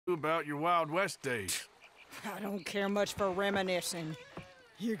about your Wild West days. I don't care much for reminiscing.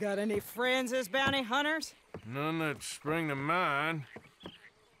 You got any friends as bounty hunters? None that spring to mind.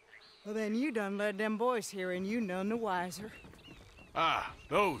 Well, then you done led them boys here and you none the wiser. Ah,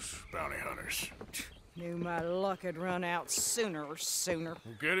 those bounty hunters. Knew my luck had run out sooner or sooner.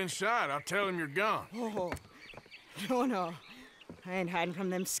 Well, get inside. I'll tell him you're gone. Oh, no. I ain't hiding from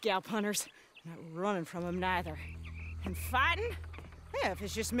them scalp hunters. Not running from them neither. And fighting? Yeah, if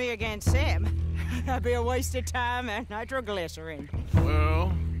it's just me against them, that'd be a waste of time and nitroglycerin.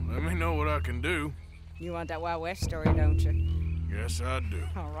 Well, let me know what I can do. You want that Wild West story, don't you? Yes, I do.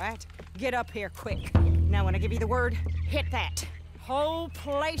 All right. Get up here quick. Now, when I give you the word, hit that. Whole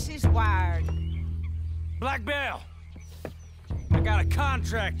place is wired. Black Belle, I got a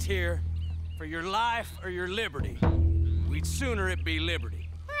contract here for your life or your liberty. We'd sooner it be liberty.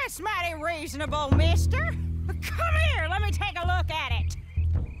 That's mighty reasonable, mister. Come here, let me take a look at it.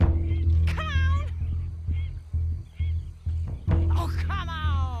 Come on. Oh, come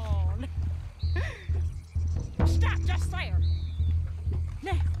on. Stop just there.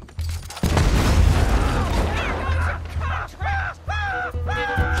 Now. There goes your contract.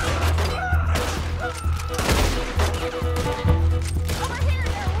 Over here,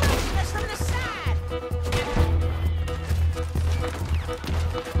 they're rushing us from the side.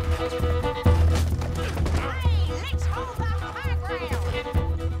 Hey, let's hold the high ground.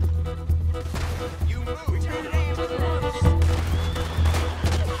 You move. Turn it in close. Hey!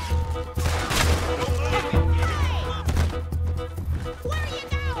 Where are you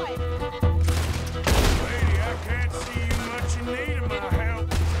going? Lady, I can't see you much in need of my help.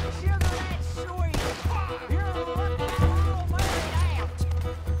 Sugar that sweet. You're looking all married out.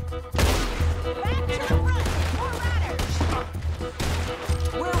 Back to the front. More riders.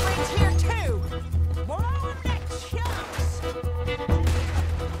 We'll reach here too. Blow them to chunks.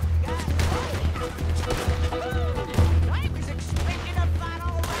 Got loaded. I was expecting to fight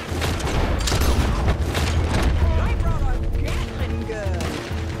all that. I brought a Gatling gun.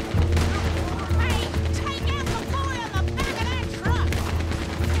 Hey, take out the boy on the back of that truck.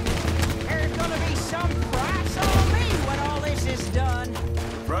 There's gonna be some price on me when all this is done.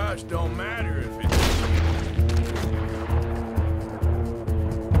 Price don't matter if it's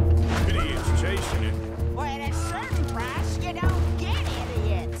idiots chasing it. Well, at a certain price, you don't get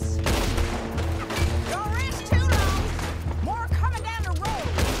idiots. Don't rest too long. More coming down the road.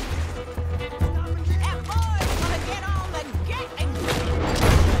 That boy's gonna get on the Gatling.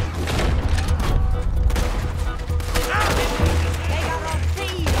 They got a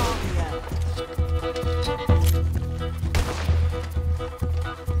feed on you.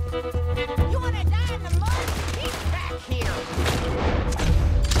 You wanna die in the mud? Get back here.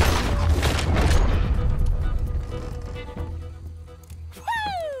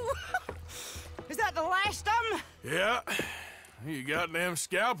 Woo! Is that the last of them? Yeah. You got them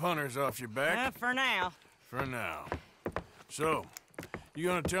scalp hunters off your back. For now. For now. So, you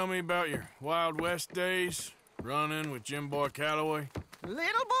gonna tell me about your Wild West days? Running with Jim Boy Calloway?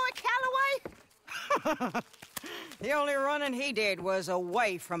 Little boy Calloway? The only running he did was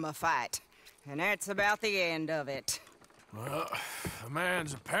away from a fight. And that's about the end of it. Well, the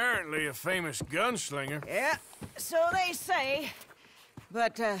man's apparently a famous gunslinger. Yeah, so they say.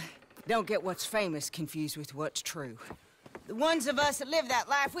 But, don't get what's famous confused with what's true. The ones of us that lived that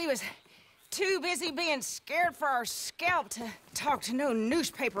life, we was too busy being scared for our scalp to talk to no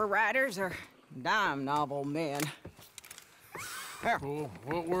newspaper writers or dime novel men. Well,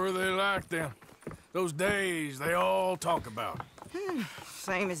 what were they like then? Those days they all talk about.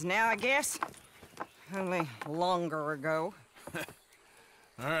 Same as now, I guess. Only longer ago.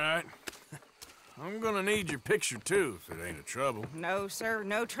 All right. I'm gonna need your picture, too, if it ain't a trouble. No, sir,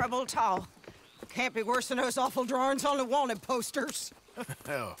 no trouble at all. Can't be worse than those awful drawings on the wanted posters.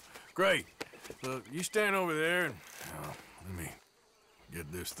 Hell, great. Look, you stand over there and... let me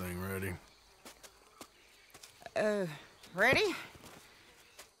get this thing ready. Ready?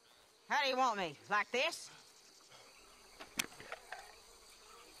 How do you want me? Like this?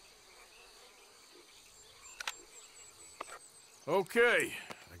 Okay,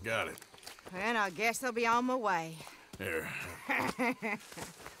 I got it. And I guess I'll be on my way. There.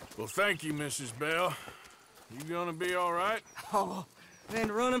 Well, thank you, Mrs. Bell. You gonna be all right? Oh,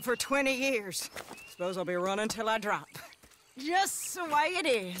 been running for 20 years. Suppose I'll be running till I drop. Just the way it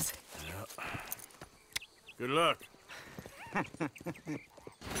is. Yeah. Good luck.